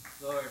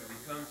Lord, we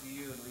come to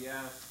you and we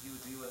ask you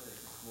to be with us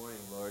this morning,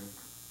 Lord.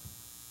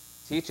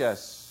 Teach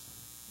us,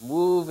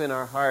 move in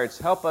our hearts,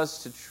 help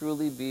us to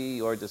truly be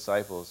your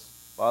disciples,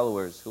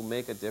 followers who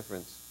make a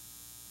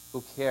difference,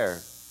 who care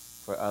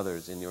for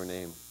others in your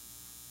name.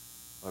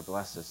 Lord,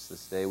 bless us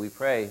this day, we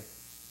pray.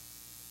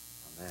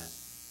 Amen.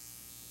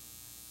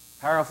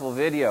 Powerful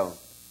video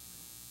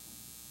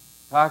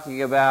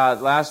talking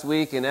about last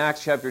week in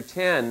Acts chapter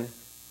 10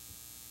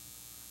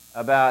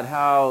 about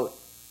how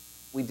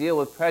we deal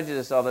with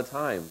prejudice all the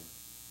time.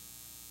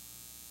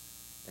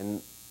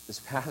 And this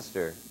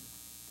pastor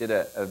did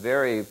a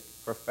very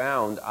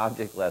profound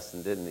object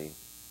lesson, didn't he?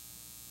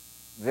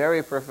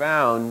 Very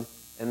profound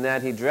in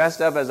that he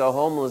dressed up as a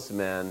homeless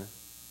man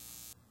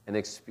and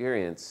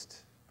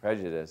experienced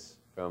prejudice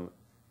from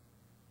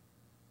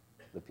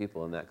the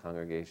people in that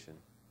congregation.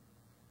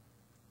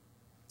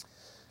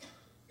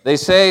 They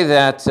say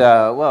that,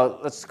 well,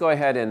 let's go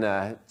ahead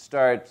and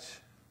start.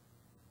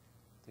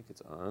 I think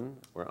it's on.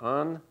 We're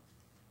on.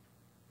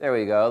 There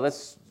we go.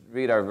 Let's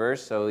read our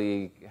verse so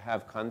we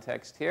have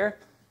context here.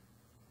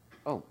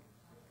 Oh,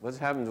 what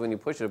happens when you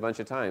push it a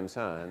bunch of times,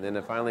 huh? And then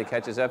it finally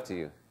catches up to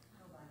you.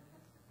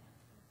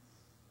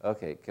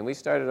 Okay, can we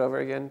start it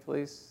over again,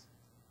 please?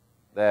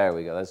 There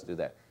we go. Let's do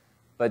that.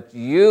 But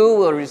you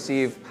will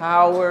receive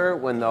power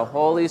when the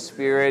Holy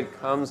Spirit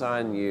comes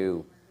on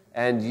you,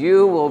 and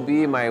you will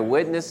be my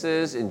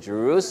witnesses in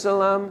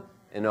Jerusalem,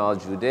 in all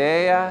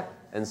Judea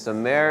and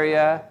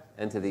Samaria,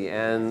 and to the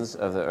ends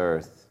of the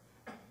earth.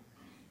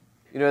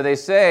 You know, they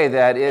say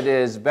that it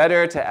is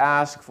better to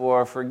ask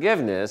for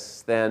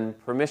forgiveness than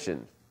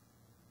permission.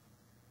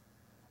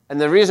 And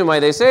the reason why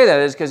they say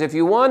that is because if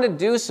you want to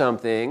do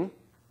something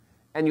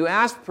and you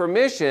ask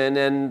permission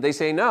and they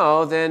say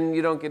no, then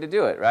you don't get to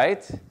do it,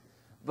 right?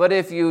 But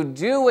if you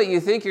do what you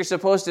think you're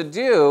supposed to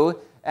do,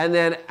 and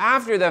then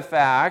after the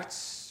fact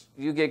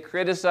you get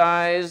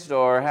criticized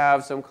or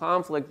have some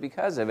conflict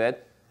because of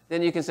it,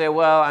 then you can say,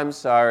 well, I'm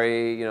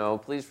sorry,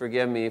 please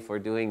forgive me for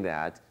doing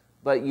that.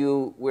 But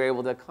you were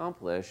able to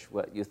accomplish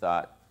what you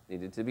thought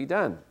needed to be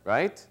done,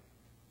 right?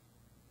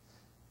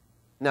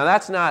 Now,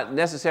 that's not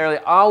necessarily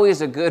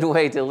always a good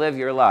way to live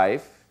your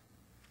life,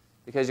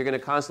 because you're going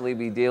to constantly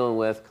be dealing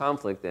with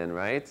conflict then,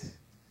 right?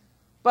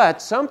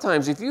 But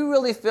sometimes if you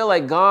really feel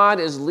like God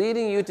is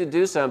leading you to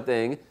do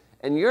something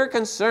and you're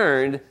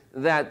concerned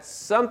that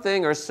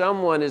something or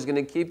someone is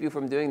going to keep you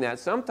from doing that,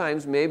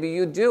 sometimes maybe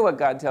you do what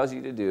God tells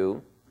you to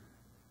do,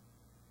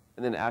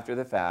 and then after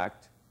the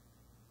fact,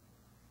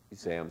 you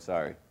say, I'm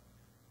sorry.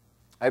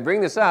 I bring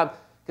this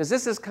up because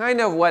this is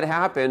kind of what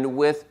happened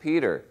with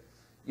Peter.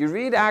 You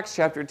read Acts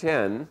chapter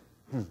 10,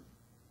 and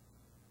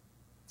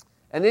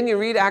then you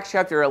read Acts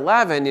chapter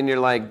 11, and you're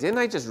like, didn't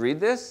I just read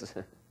this?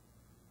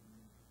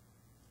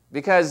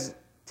 Because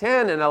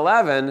 10 and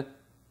 11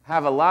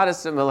 have a lot of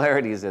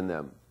similarities in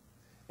them.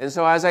 And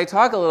so as I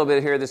talk a little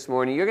bit here this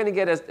morning, you're going to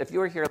get, if you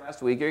were here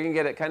last week, you're going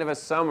to get kind of a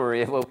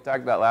summary of what we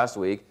talked about last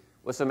week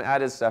with some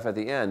added stuff at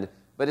the end.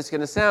 But it's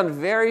going to sound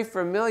very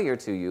familiar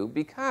to you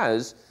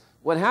because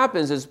what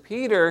happens is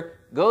Peter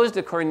goes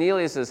to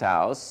Cornelius'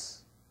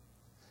 house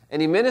and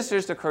he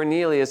ministers to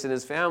Cornelius and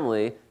his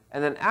family.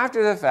 And then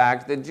after the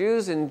fact, the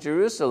Jews in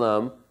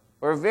Jerusalem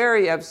were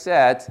very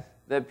upset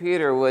that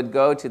Peter would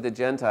go to the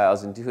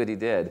Gentiles and do what he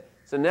did.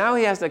 So now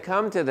he has to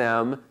come to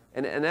them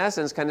and in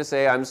essence kind of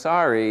say, I'm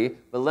sorry,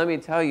 but let me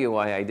tell you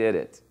why I did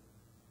it.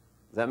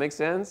 Does that make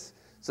sense?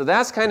 So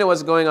that's kind of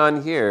what's going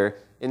on here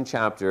in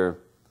chapter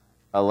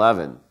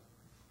 11.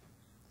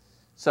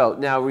 So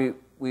now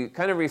we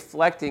kind of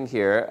reflecting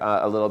here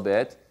a little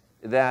bit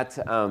that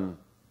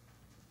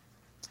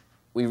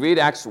we read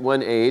Acts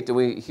 1:8 and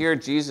we hear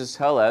Jesus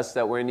tell us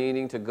that we're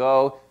needing to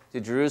go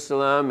to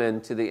Jerusalem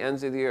and to the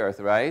ends of the earth,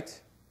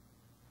 right?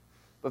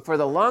 But for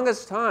the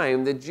longest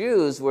time, the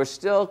Jews were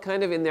still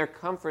kind of in their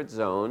comfort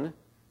zone,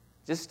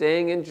 just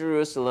staying in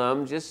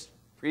Jerusalem, just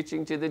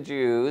preaching to the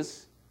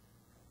Jews.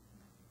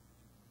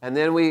 And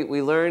then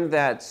we learned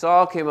that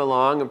Saul came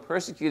along and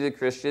persecuted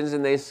Christians,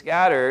 and they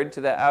scattered to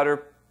the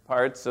outer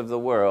parts of the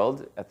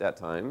world at that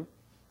time.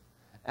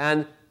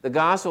 And the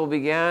gospel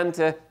began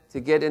to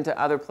get into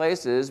other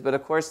places, but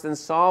of course then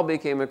Saul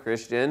became a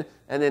Christian,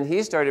 and then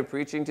he started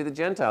preaching to the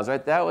Gentiles,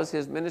 right? That was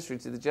his ministry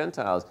to the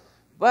Gentiles.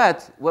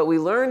 But what we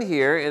learn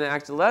here in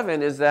Acts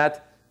 11 is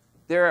that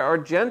there are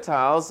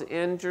Gentiles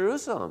in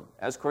Jerusalem,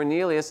 as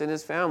Cornelius and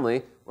his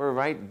family were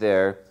right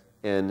there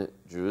in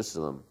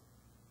Jerusalem.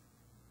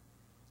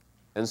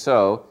 And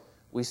so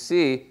we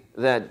see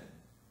that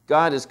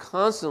God is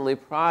constantly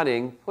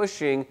prodding,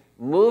 pushing,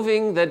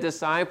 moving the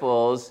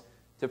disciples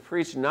to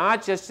preach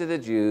not just to the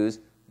Jews,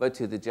 but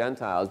to the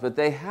Gentiles. But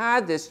they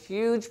had this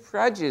huge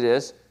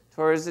prejudice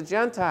towards the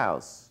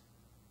Gentiles.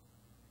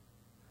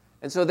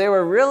 And so they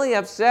were really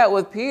upset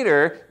with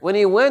Peter when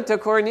he went to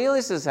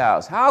Cornelius'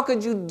 house. How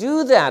could you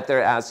do that,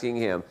 they're asking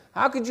him.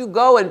 How could you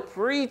go and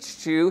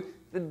preach to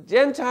the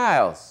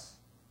Gentiles?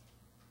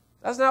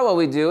 That's not what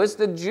we do. It's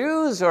the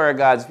Jews who are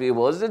God's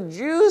people. It's the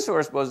Jews who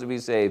are supposed to be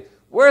saved.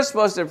 We're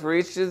supposed to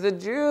preach to the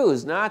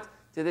Jews, not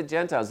to the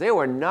Gentiles. They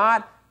were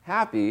not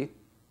happy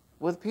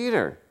with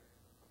Peter.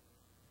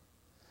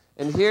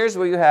 And here's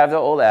where you have the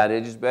old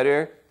adage, it's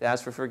better to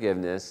ask for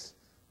forgiveness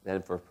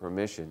than for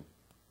permission.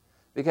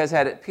 Because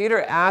had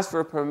Peter asked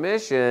for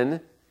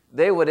permission,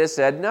 they would have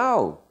said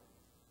no.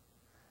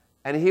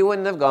 And he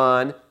wouldn't have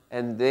gone,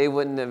 and they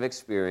wouldn't have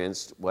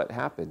experienced what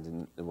happened.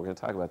 And we're going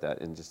to talk about that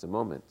in just a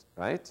moment,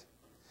 right?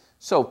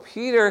 So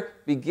Peter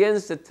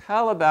begins to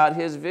tell about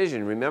his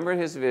vision. Remember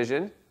his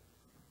vision?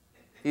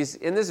 He's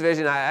in this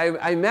vision.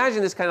 I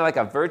imagine this kind of like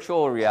a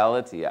virtual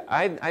reality.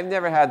 I've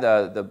never had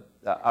the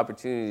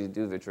opportunity to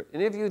do virtual.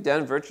 Any of you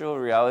done virtual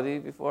reality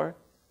before?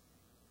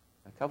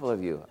 A couple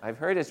of you. I've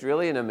heard it's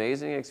really an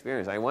amazing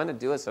experience. I want to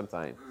do it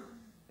sometime.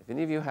 If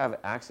any of you have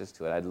access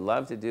to it, I'd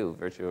love to do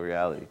virtual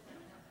reality.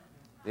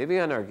 Maybe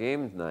on our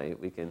game night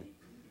we can,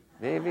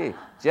 maybe,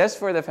 just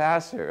for the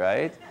pastor,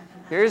 right?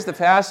 Here's the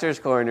pastor's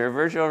corner,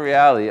 virtual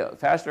reality,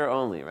 pastor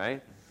only,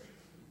 right?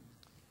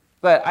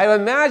 But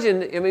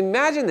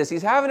imagine this.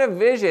 He's having a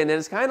vision, and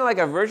it's kind of like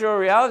a virtual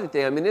reality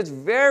thing. I mean, it's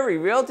very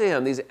real to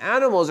him. These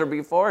animals are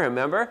before him,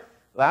 remember?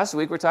 Last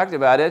week we talked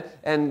about it,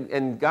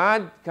 and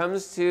God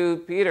comes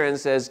to Peter and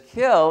says,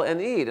 kill and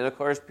eat. And of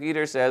course,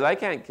 Peter says, I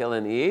can't kill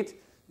and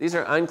eat. These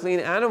are unclean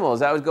animals.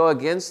 That would go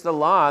against the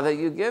law that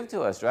you give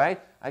to us,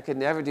 right? I could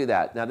never do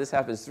that. Now, this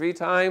happens 3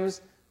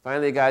 times.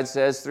 Finally, God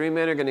says, 3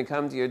 men are going to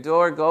come to your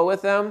door. Go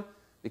with them.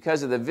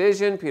 Because of the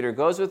vision, Peter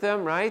goes with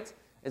them, right?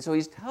 And so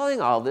he's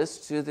telling all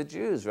this to the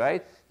Jews,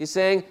 right? He's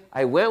saying,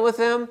 I went with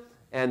him,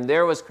 and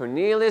there was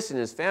Cornelius and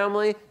his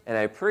family, and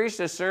I preached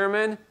a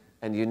sermon,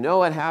 and you know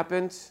what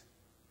happened?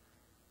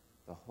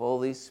 The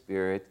Holy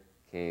Spirit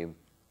came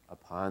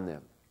upon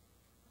them.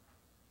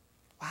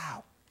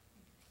 Wow.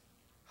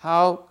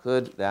 How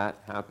could that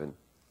happen?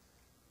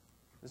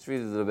 Let's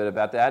read a little bit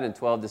about that in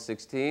 12 to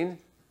 16.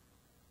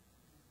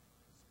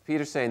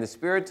 Peter saying, the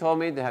Spirit told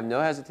me to have no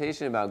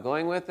hesitation about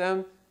going with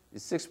them. The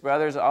 6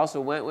 brothers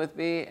also went with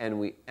me, and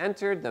we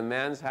entered the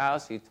man's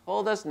house. He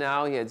told us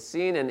now he had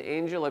seen an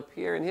angel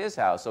appear in his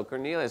house. So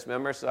Cornelius,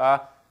 remember,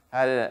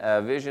 had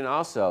a vision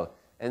also.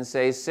 And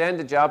say, send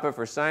to Joppa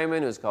for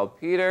Simon, who's called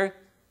Peter.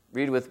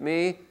 Read with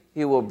me.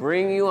 He will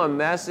bring you a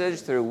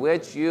message through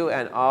which you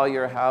and all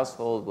your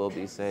household will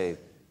be saved.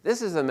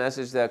 This is the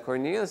message that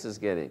Cornelius is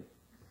getting.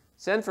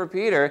 Send for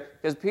Peter,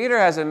 because Peter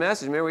has a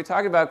message. Remember, we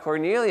talked about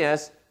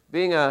Cornelius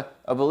being a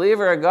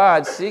believer of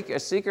God, a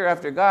seeker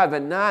after God,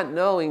 but not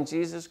knowing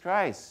Jesus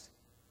Christ.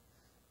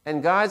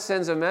 And God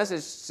sends a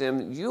message to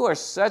him, you are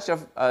such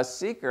a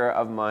seeker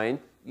of mine,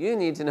 you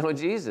need to know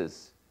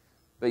Jesus.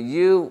 But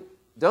you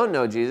don't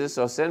know Jesus,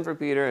 so send for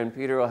Peter, and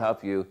Peter will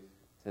help you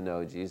to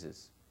know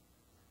Jesus.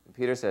 And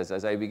Peter says,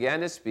 as I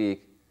began to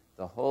speak,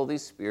 the Holy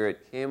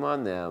Spirit came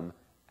on them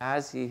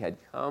as he had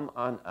come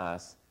on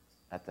us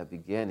at the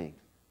beginning.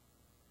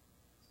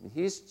 And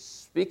he's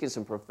speaking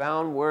some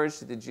profound words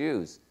to the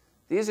Jews.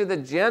 These are the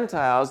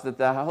Gentiles that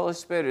the Holy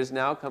Spirit is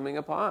now coming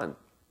upon.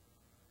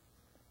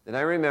 Then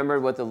I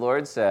remembered what the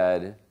Lord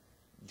said,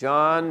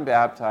 John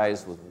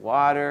baptized with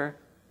water,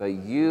 but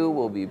you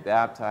will be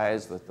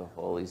baptized with the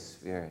Holy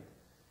Spirit.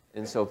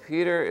 And so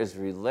Peter is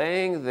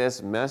relaying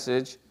this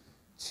message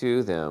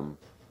to them.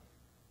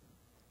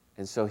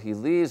 And so he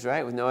leaves,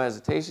 right, with no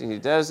hesitation. He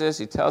does this.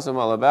 He tells them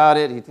all about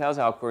it. He tells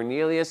how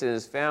Cornelius and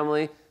his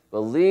family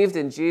believed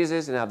in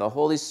Jesus and how the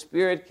Holy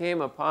Spirit came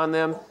upon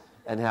them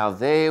and how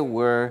they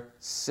were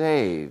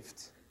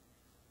saved.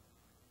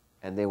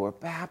 And they were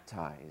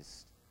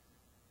baptized.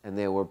 And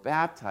they were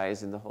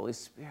baptized in the Holy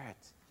Spirit.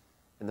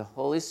 And the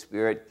Holy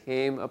Spirit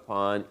came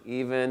upon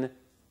even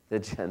the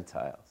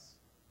Gentiles.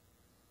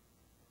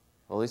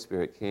 Holy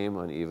Spirit came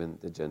on even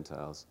the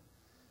Gentiles.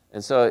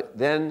 And so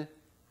then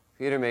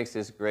Peter makes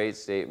this great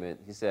statement.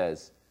 He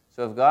says,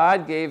 so if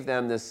God gave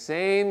them the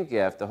same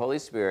gift, the Holy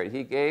Spirit,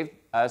 he gave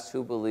us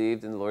who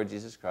believed in the Lord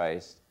Jesus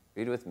Christ.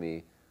 Read with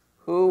me.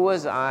 Who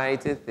was I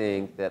to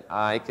think that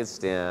I could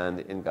stand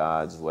in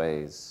God's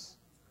ways?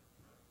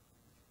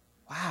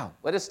 Wow,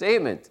 what a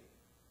statement.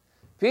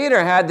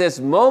 Peter had this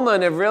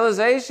moment of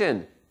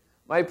realization.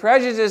 My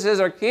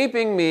prejudices are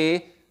keeping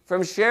me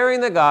from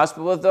sharing the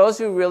gospel with those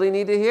who really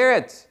need to hear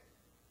it.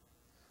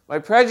 My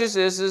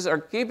prejudices are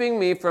keeping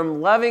me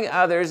from loving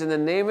others in the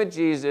name of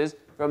Jesus,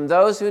 from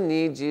those who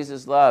need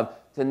Jesus' love,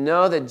 to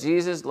know that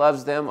Jesus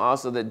loves them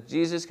also, that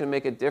Jesus can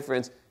make a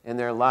difference in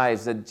their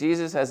lives, that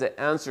Jesus has the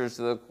answers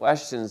to the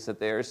questions that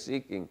they are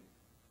seeking.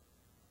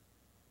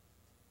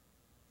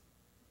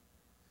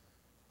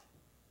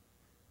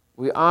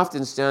 We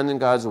often stand in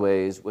God's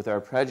ways with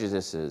our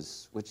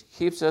prejudices, which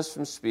keeps us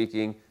from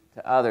speaking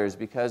to others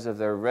because of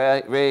their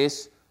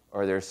race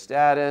or their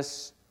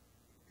status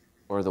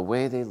or the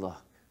way they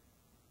look.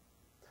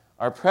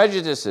 Our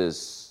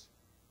prejudices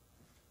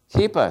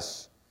keep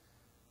us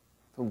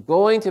from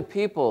going to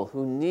people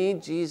who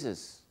need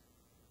Jesus.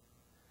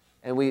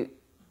 And we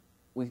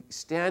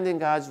stand in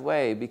God's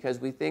way because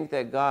we think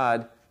that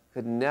God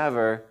could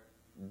never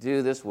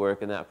do this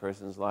work in that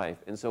person's life.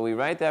 And so we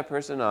write that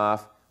person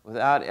off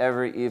without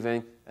ever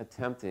even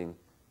attempting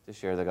to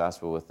share the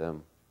gospel with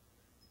them.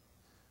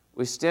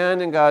 We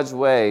stand in God's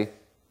way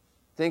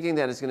thinking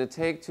that it's going to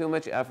take too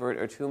much effort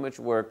or too much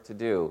work to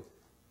do,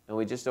 and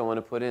we just don't want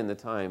to put in the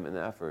time and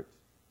the effort.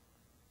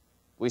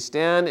 We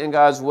stand in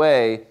God's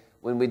way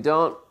when we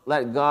don't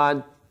let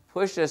God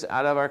push us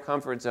out of our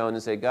comfort zone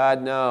and say,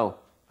 God, no,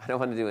 I don't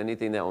want to do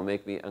anything that will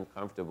make me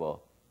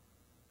uncomfortable.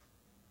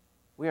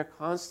 We are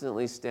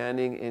constantly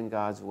standing in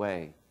God's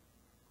way.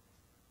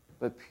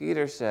 But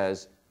Peter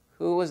says,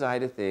 who was I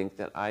to think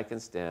that I can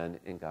stand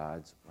in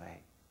God's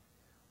way?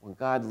 When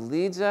God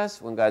leads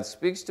us, when God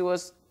speaks to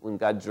us, when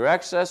God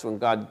directs us, when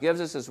God gives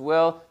us His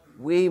will,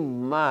 we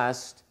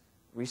must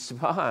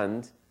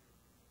respond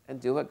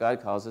and do what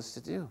God calls us to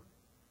do.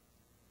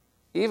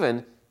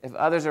 Even if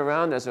others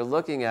around us are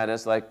looking at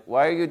us like,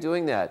 why are you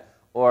doing that?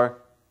 Or,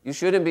 you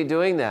shouldn't be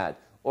doing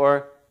that.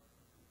 Or,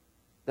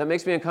 that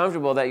makes me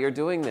uncomfortable that you're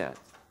doing that.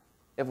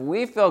 If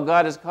we feel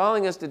God is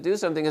calling us to do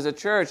something as a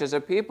church, as a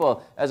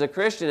people, as a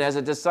Christian, as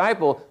a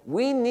disciple,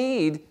 we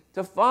need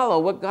to follow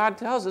what God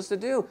tells us to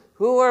do.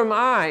 Who am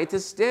I to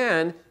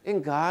stand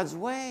in God's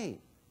way?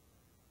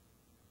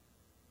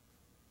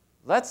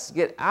 Let's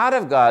get out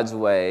of God's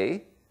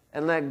way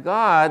and let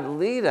God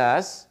lead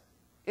us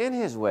in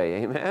His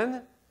way.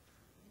 Amen?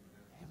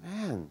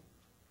 Amen.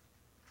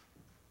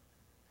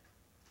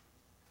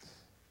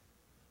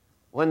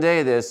 One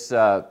day, this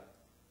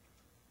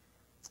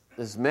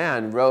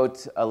man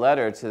wrote a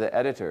letter to the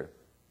editor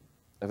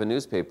of a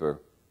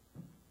newspaper.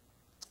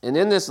 And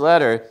in this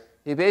letter,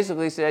 he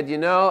basically said, you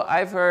know,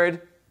 I've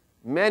heard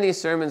many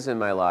sermons in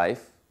my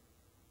life,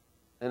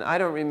 and I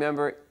don't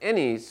remember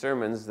any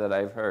sermons that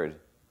I've heard.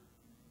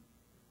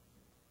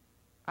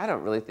 I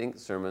don't really think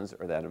sermons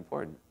are that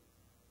important.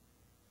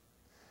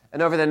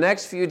 And over the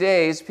next few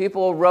days,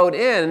 people wrote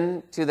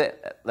in to the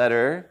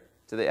letter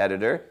to the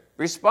editor,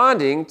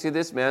 responding to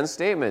this man's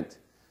statement.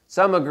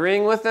 Some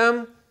agreeing with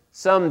him,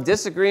 some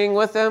disagreeing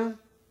with him.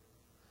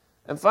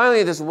 And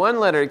finally, this one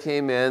letter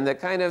came in that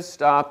kind of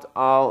stopped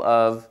all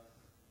of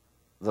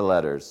the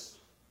letters.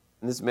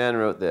 And this man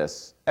wrote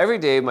this: every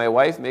day my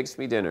wife makes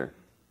me dinner.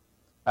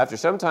 After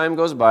some time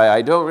goes by,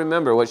 I don't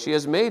remember what she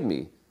has made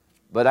me,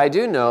 but I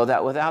do know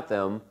that without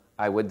them,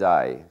 I would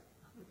die.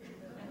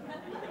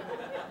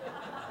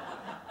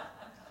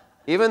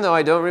 Even though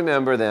I don't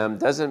remember them,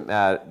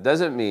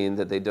 doesn't mean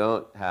that they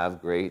don't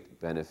have great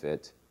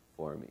benefit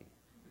for me.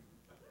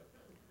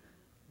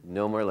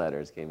 No more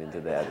letters came into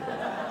the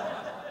editor.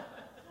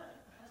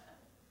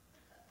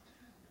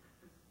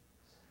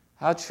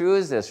 How true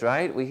is this,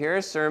 right? We hear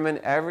a sermon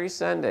every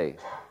Sunday.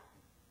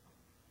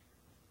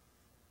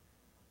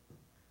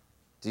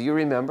 Do you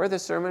remember the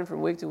sermon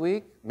from week to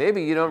week?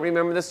 Maybe you don't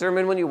remember the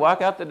sermon when you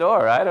walk out the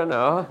door. I don't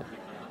know.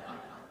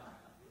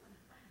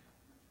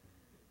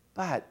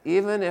 But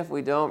even if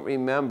we don't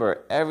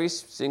remember every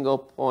single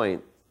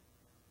point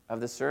of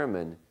the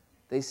sermon,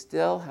 they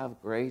still have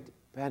great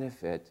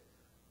benefit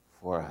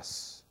for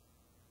us.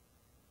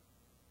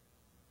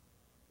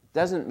 It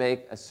doesn't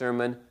make a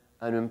sermon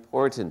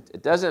unimportant.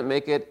 It doesn't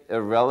make it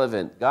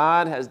irrelevant.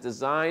 God has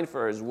designed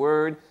for His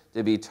Word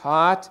to be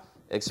taught,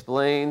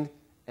 explained,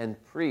 and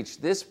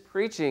preached. This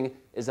preaching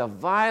is a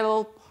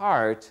vital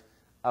part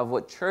of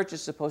what church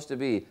is supposed to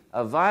be,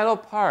 a vital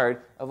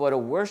part of what a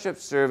worship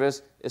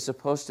service is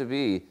supposed to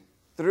be.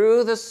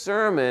 Through the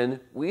sermon,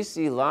 we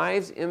see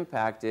lives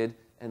impacted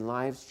and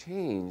lives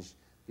changed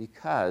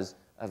because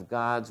of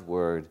God's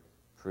Word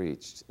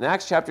preached. In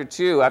Acts chapter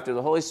 2, after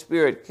the Holy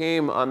Spirit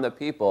came on the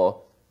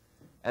people,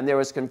 and there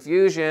was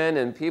confusion,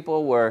 and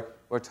people were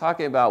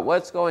talking about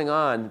what's going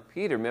on,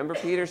 remember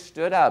Peter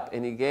stood up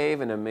and he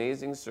gave an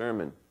amazing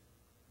sermon.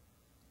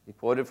 He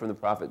quoted from the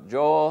prophet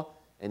Joel,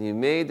 and he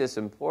made this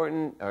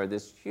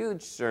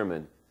huge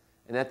sermon.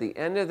 And at the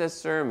end of this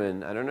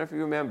sermon, I don't know if you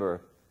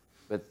remember,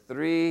 but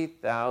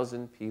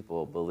 3,000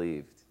 people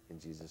believed in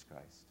Jesus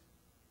Christ.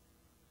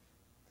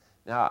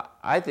 Now,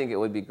 I think it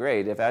would be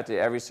great if after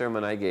every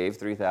sermon I gave,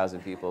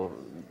 3,000 people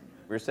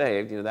were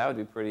saved. You know, that would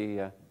be pretty,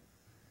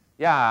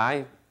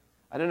 I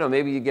don't know,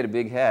 maybe you get a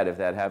big head if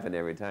that happened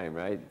every time,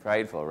 right?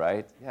 Prideful,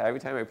 right? Yeah, every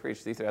time I preach,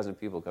 3,000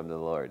 people come to the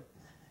Lord.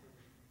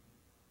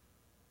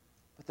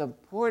 But the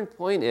important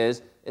point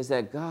is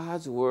that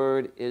God's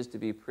Word is to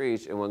be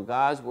preached, and when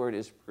God's Word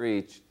is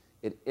preached,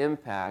 it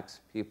impacts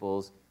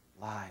people's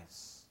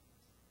lives.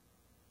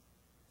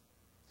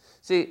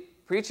 See,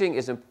 preaching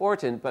is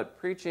important, but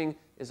preaching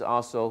is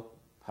also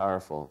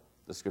powerful,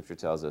 the Scripture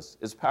tells us.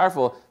 It's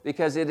powerful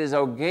because it is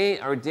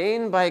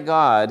ordained by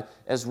God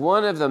as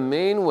one of the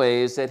main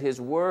ways that His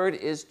Word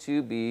is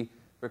to be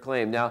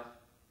proclaimed. Now,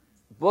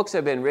 books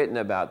have been written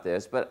about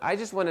this, but I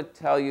just want to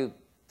tell you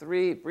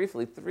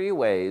briefly three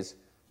ways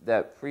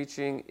that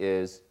preaching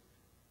is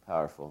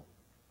powerful.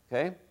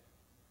 Okay?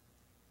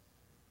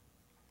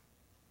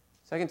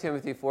 2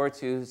 Timothy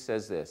 4:2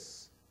 says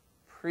this: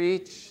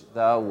 preach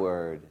the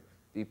word.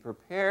 Be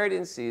prepared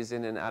in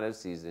season and out of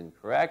season.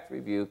 Correct,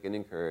 rebuke, and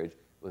encourage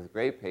with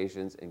great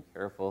patience and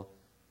careful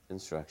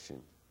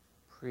instruction.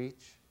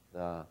 Preach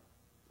the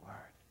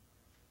word.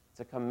 It's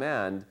a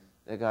command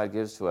that God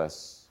gives to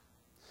us.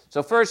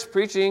 So first,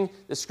 preaching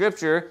the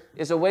Scripture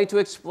is a way to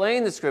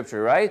explain the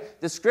Scripture, right?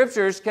 The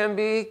Scriptures can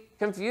be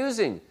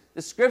confusing.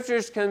 The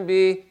Scriptures can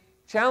be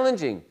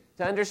challenging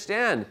to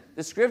understand.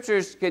 The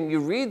Scriptures,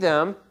 you read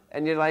them,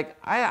 and you're like,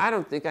 I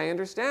don't think I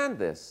understand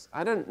this.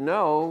 I don't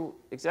know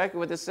exactly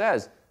what this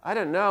says. I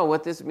don't know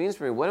what this means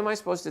for me. What am I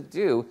supposed to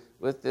do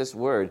with this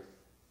word?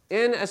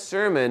 In a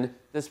sermon,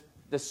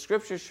 the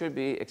scripture should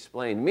be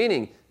explained,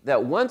 meaning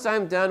that once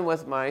I'm done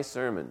with my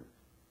sermon,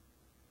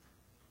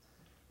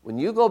 when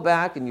you go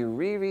back and you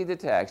reread the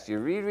text, you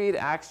reread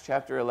Acts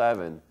chapter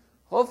 11,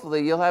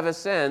 hopefully you'll have a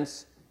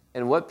sense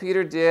in what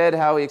Peter did,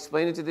 how he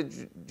explained it to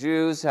the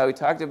Jews, how he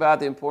talked about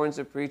the importance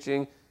of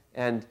preaching,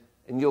 and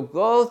you'll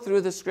go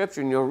through the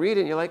scripture and you'll read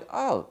it and you're like,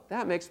 oh,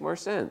 that makes more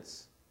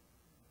sense.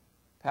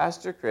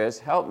 Pastor Chris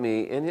helped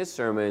me in his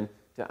sermon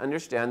to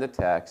understand the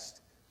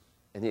text,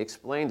 and he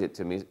explained it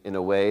to me in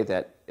a way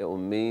that it will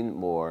mean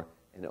more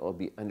and it will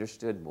be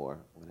understood more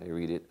when I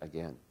read it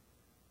again.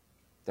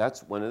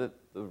 That's one of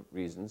the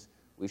reasons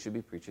we should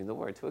be preaching the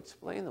word, to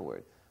explain the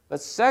word.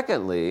 But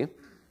secondly,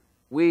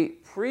 we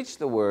preach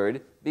the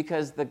word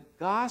because the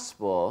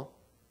gospel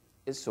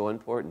is so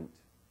important.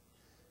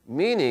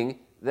 Meaning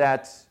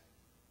that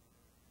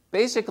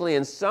basically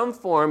in some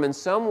form, in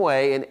some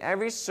way, in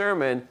every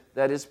sermon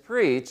that is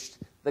preached,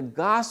 the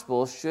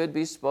gospel should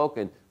be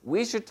spoken.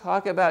 We should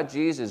talk about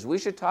Jesus. We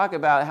should talk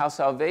about how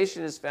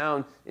salvation is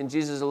found in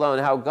Jesus alone,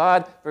 how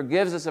God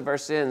forgives us of our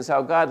sins,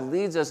 how God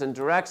leads us and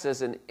directs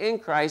us, and in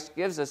Christ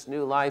gives us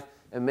new life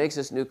and makes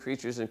us new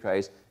creatures in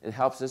Christ and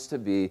helps us to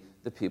be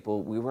the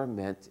people we were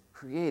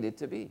created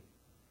to be.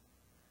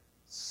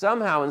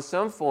 Somehow, in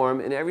some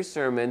form, in every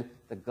sermon,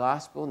 the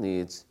gospel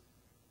needs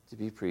to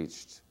be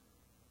preached.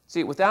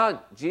 See,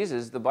 without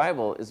Jesus, the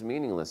Bible is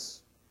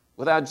meaningless.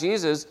 Without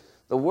Jesus,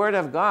 the Word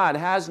of God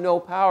has no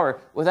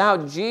power.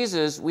 Without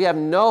Jesus, we have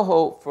no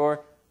hope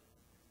for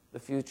the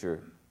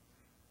future.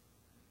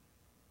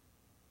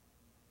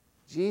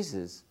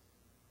 Jesus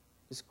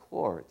is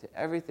core to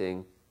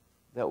everything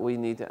that we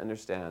need to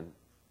understand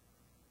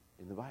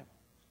in the Bible.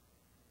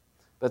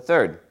 But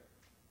third,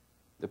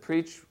 the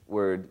preached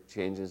word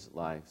changes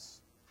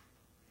lives.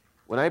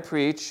 When I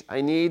preach,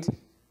 I need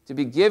to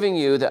be giving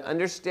you the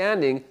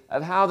understanding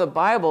of how the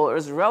Bible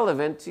is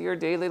relevant to your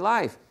daily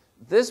life.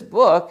 This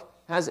book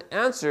has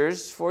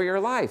answers for your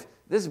life.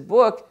 This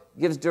book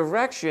gives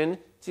direction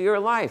to your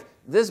life.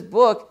 This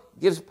book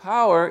gives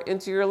power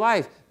into your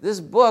life. This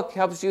book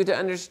helps you to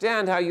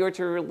understand how you're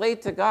to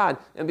relate to God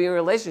and be in a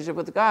relationship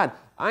with God.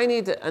 I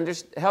need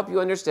to help you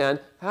understand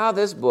how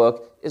this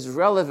book is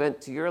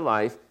relevant to your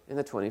life in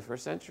the 21st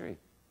century.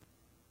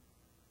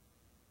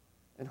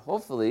 And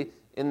hopefully,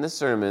 in the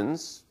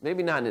sermons,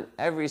 maybe not in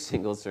every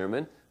single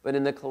sermon, but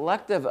in the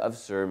collective of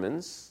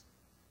sermons,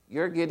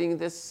 you're getting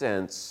this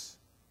sense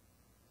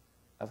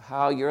of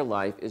how your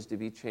life is to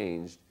be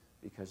changed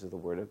because of the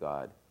Word of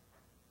God.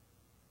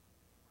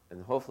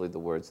 And hopefully the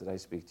words that I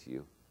speak to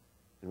you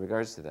in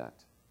regards to that.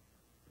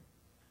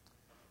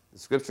 The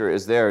Scripture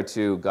is there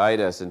to guide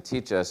us and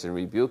teach us and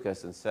rebuke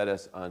us and set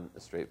us on a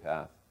straight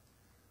path.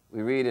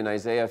 We read in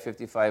Isaiah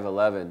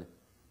 55:11,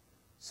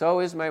 "So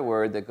is my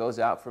word that goes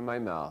out from my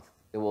mouth.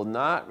 It will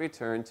not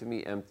return to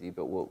me empty,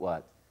 but will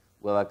what?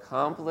 Will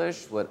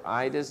accomplish what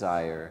I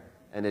desire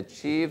and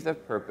achieve the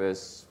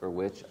purpose for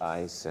which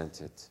I sent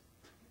it."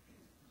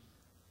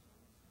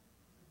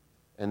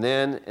 And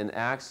then in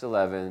Acts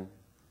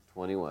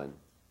 11:21,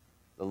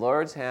 the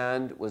Lord's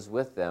hand was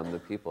with them, the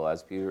people,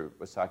 as Peter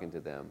was talking to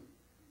them.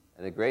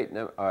 And a great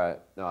number,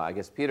 I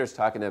guess Peter's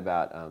talking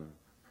about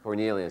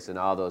Cornelius and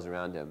all those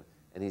around him.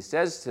 And he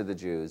says to the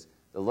Jews,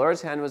 the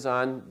Lord's hand was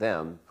on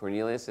them,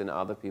 Cornelius and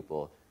all the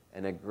people,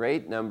 and a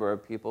great number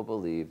of people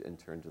believed and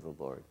turned to the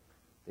Lord.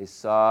 They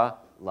saw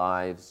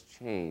lives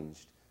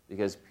changed.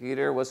 Because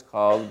Peter was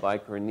called by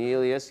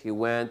Cornelius, he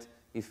went,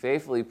 he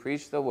faithfully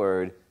preached the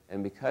word,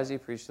 and because he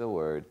preached the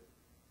word,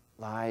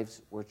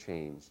 lives were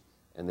changed,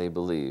 and they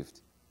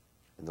believed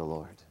in the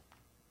Lord.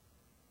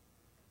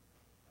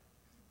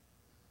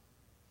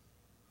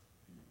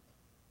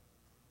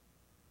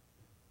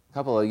 A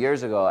couple of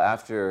years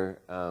after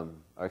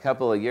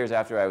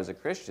I was a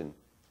Christian,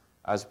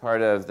 I was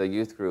part of the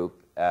youth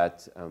group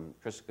at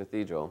Crystal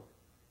Cathedral.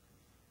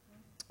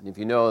 And if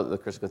you know the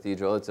Crystal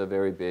Cathedral, it's a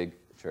very big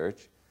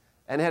church.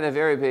 And it had a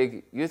very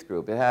big youth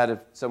group. It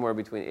had somewhere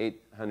between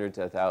 800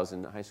 to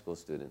 1,000 high school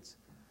students.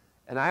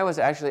 And I was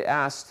actually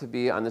asked to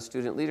be on the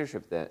student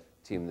leadership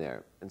team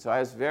there. And so I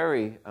was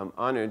very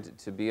honored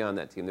to be on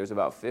that team. There's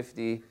about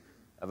 50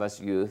 of us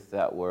youth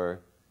that were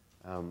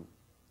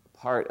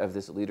part of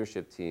this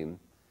leadership team.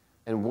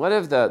 And one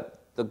of the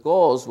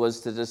goals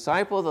was to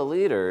disciple the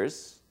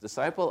leaders,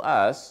 disciple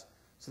us,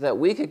 so that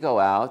we could go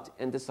out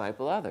and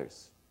disciple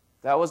others.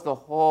 That was the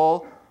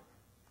whole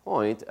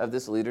point of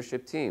this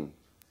leadership team.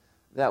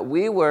 That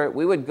we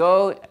would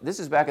go, this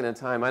is back in the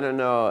time, I don't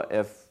know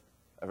if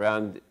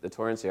around the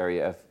Torrance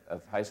area,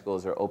 if high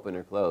schools are open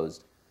or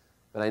closed,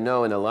 but I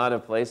know in a lot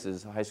of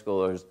places, high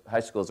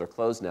schools are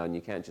closed now and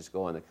you can't just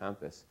go on the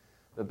campus.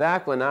 But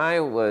back when I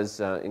was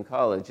in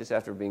college, just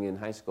after being in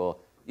high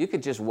school, you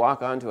could just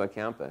walk onto a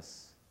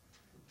campus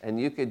and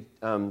you could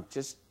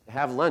just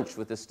have lunch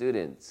with the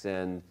students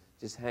and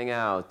just hang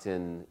out.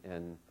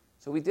 And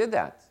so we did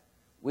that.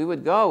 We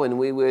would go and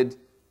we would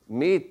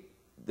meet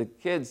the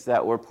kids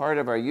that were part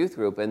of our youth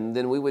group, and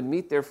then we would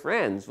meet their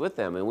friends with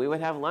them, and we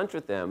would have lunch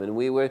with them, and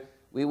we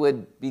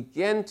would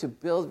begin to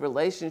build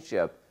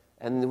relationship,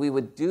 and we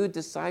would do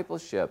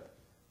discipleship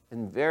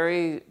in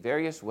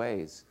various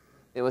ways.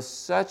 It was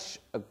such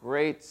a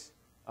great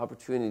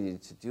opportunity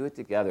to do it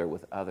together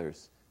with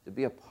others, to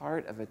be a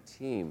part of a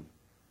team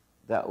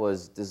that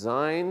was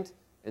designed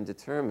and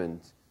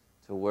determined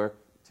to work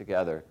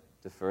together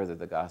to further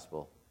the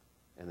gospel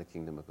and the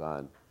kingdom of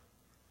God.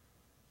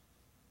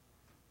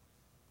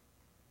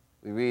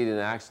 We read in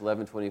Acts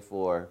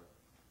 11:24,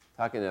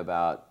 talking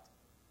about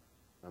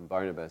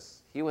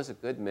Barnabas. He was a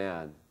good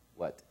man,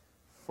 what?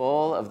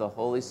 Full of the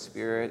Holy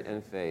Spirit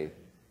and faith.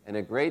 And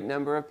a great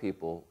number of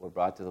people were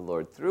brought to the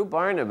Lord. Through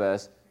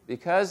Barnabas,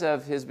 because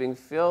of his being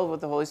filled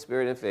with the Holy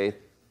Spirit and faith,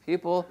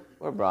 people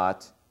were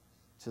brought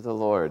to the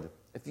Lord.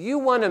 If you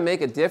want to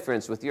make a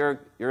difference with your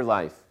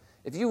life,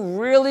 if you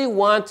really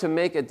want to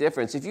make a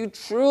difference, if you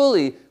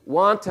truly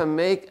want to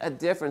make a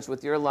difference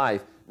with your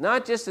life,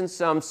 not just in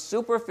some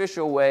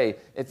superficial way,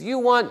 if you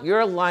want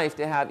your life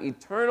to have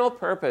eternal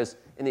purpose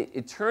and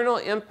eternal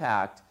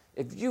impact,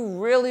 if you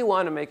really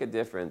want to make a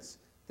difference,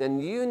 then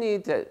you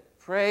need to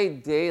pray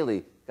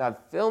daily, God,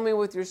 fill me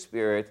with your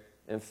Spirit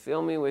and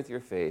fill me with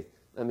your faith.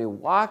 Let me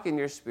walk in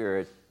your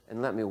Spirit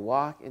and let me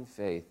walk in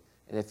faith.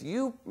 And if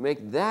you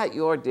make that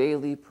your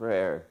daily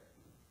prayer,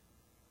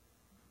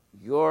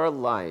 your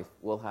life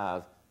will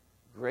have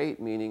great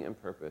meaning and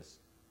purpose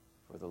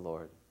for the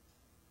Lord.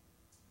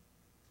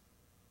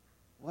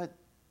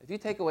 If you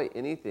take away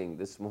anything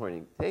this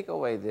morning, take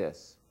away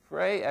this.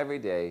 Pray every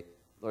day,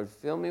 Lord,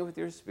 fill me with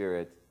your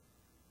Spirit,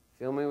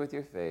 fill me with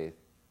your faith.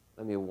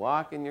 Let me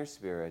walk in your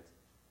Spirit.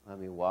 Let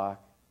me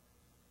walk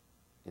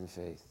in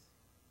faith.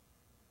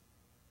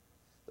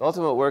 The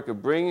ultimate work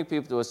of bringing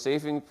people to a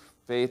saving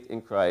faith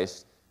in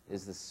Christ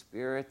is the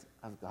Spirit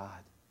of God.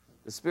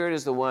 The Spirit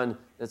is the one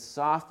that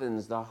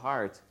softens the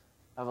heart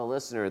of a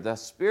listener. The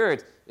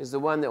Spirit is the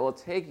one that will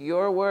take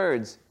your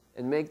words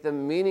and make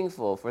them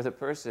meaningful for the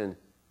person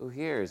who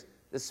hears.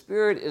 The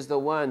Spirit is the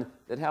one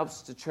that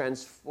helps to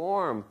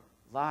transform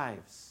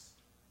lives.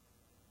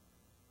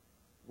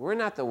 We're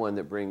not the one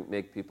that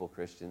make people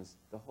Christians.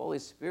 The Holy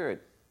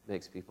Spirit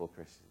makes people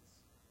Christians.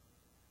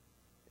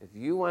 If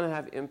you want to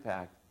have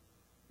impact,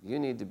 you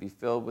need to be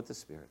filled with the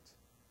Spirit.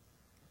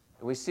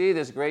 And we see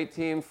this great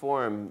team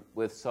form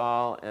with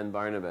Saul and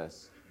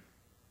Barnabas.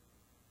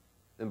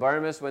 Then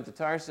Barnabas went to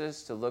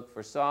Tarsus to look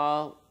for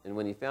Saul, and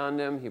when he found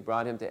him, he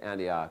brought him to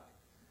Antioch.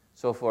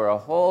 So for a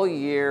whole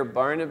year,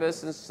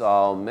 Barnabas and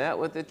Saul met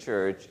with the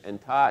church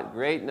and taught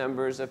great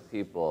numbers of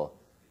people.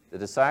 The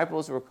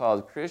disciples were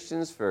called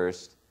Christians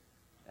first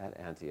at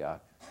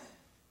Antioch.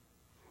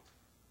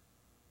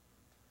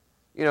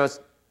 You know,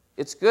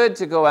 it's good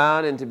to go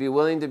out and to be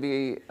willing to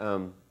be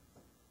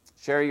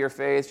share your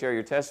faith, share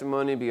your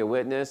testimony, be a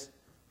witness.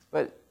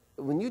 But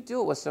when you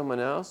do it with someone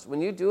else, when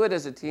you do it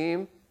as a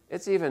team,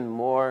 it's even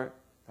more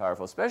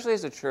powerful, especially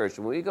as a church.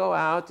 When we go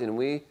out and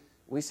we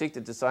seek to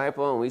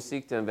disciple and we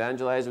seek to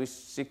evangelize, we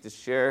seek to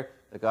share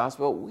the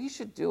gospel, we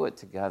should do it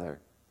together.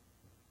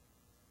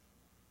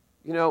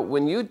 You know,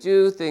 when you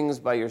do things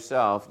by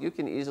yourself, you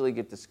can easily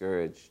get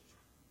discouraged.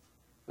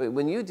 But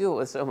when you do it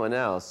with someone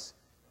else,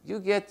 you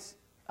get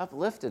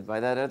uplifted by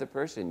that other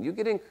person. You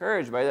get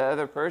encouraged by that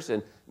other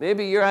person.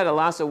 Maybe you're at a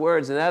loss of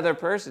words and that other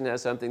person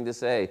has something to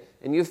say,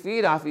 and you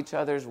feed off each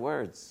other's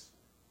words.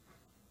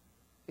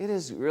 It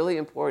is really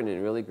important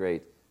and really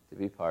great to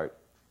be part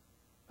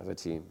of a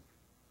team.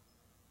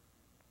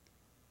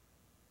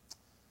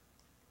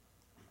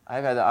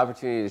 I've had the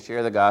opportunity to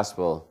share the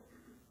gospel,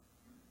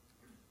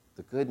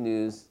 the good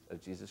news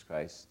of Jesus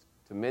Christ,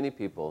 to many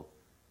people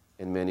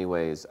in many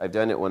ways. I've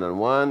done it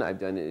one-on-one, I've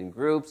done it in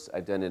groups,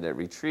 I've done it at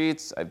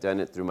retreats, I've done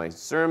it through my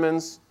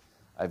sermons,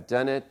 I've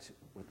done it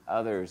with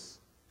others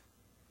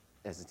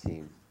as a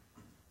team.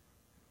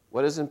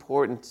 What is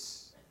important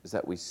is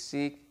that we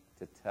seek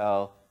to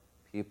tell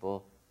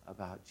people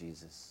about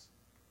Jesus.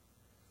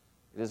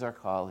 It is our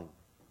calling.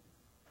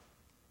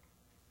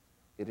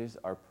 It is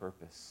our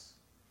purpose.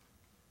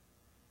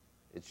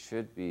 It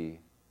should be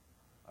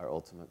our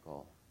ultimate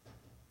goal.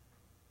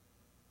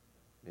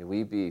 May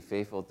we be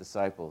faithful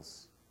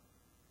disciples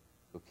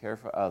who care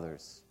for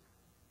others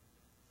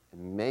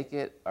and make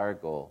it our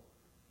goal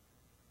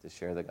to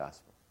share the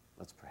gospel.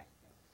 Let's pray.